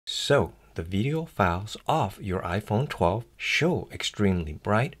So, the video files of your iPhone 12 show extremely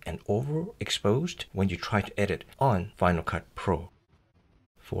bright and overexposed when you try to edit on Final Cut Pro.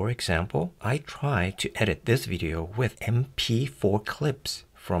 For example, I tried to edit this video with MP4 clips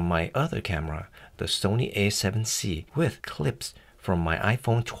from my other camera, the Sony A7C, with clips from my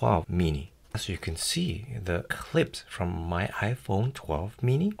iPhone 12 mini. As you can see, the clips from my iPhone 12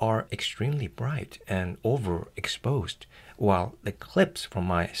 mini are extremely bright and overexposed, while the clips from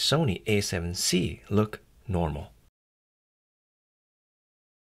my Sony A7C look normal.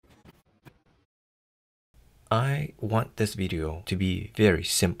 I want this video to be very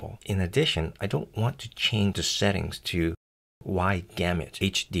simple. In addition, I don't want to change the settings to Wide Gamut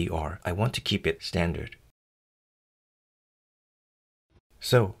HDR. I want to keep it standard.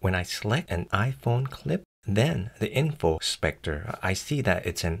 So when I select an iPhone clip, then the info specter, I see that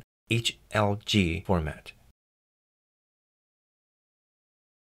it's an HLG format.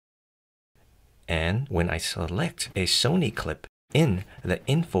 And when I select a Sony clip, in the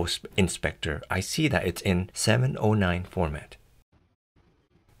info inspector, I see that it's in 709 format.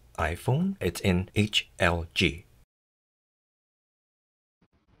 iPhone, it's in HLG.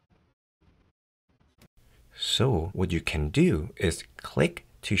 So what you can do is click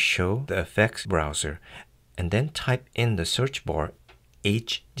to show the effects browser and then type in the search bar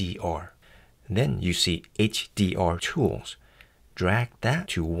HDR. Then you see HDR Tools. Drag that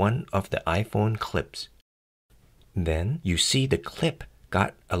to one of the iPhone clips. Then you see the clip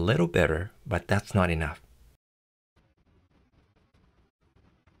got a little better, but that's not enough.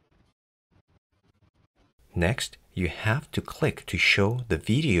 Next, you have to click to show the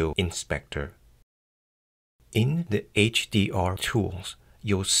video inspector. In the HDR Tools,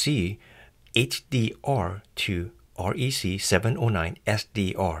 you'll see HDR to REC 709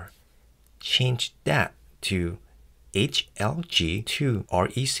 SDR. Change that to HLG to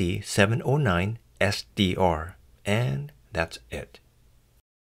REC 709 SDR. And that's it.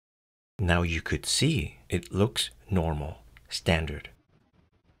 Now you could see it looks normal, standard.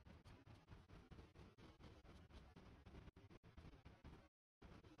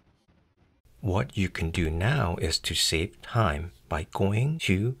 What you can do now is to save time by going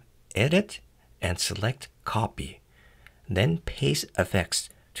to Edit and select Copy. Then paste effects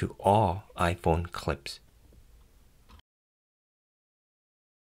to all iPhone clips.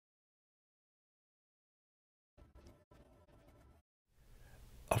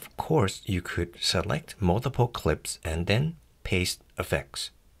 Of course, you could select multiple clips and then paste effects.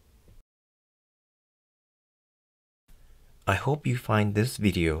 I hope you find this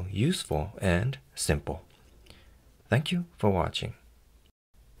video useful and simple. Thank you for watching.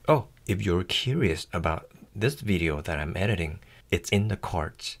 Oh, if you're curious about this video that I'm editing, it's in the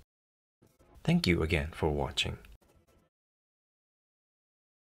cards. Thank you again for watching.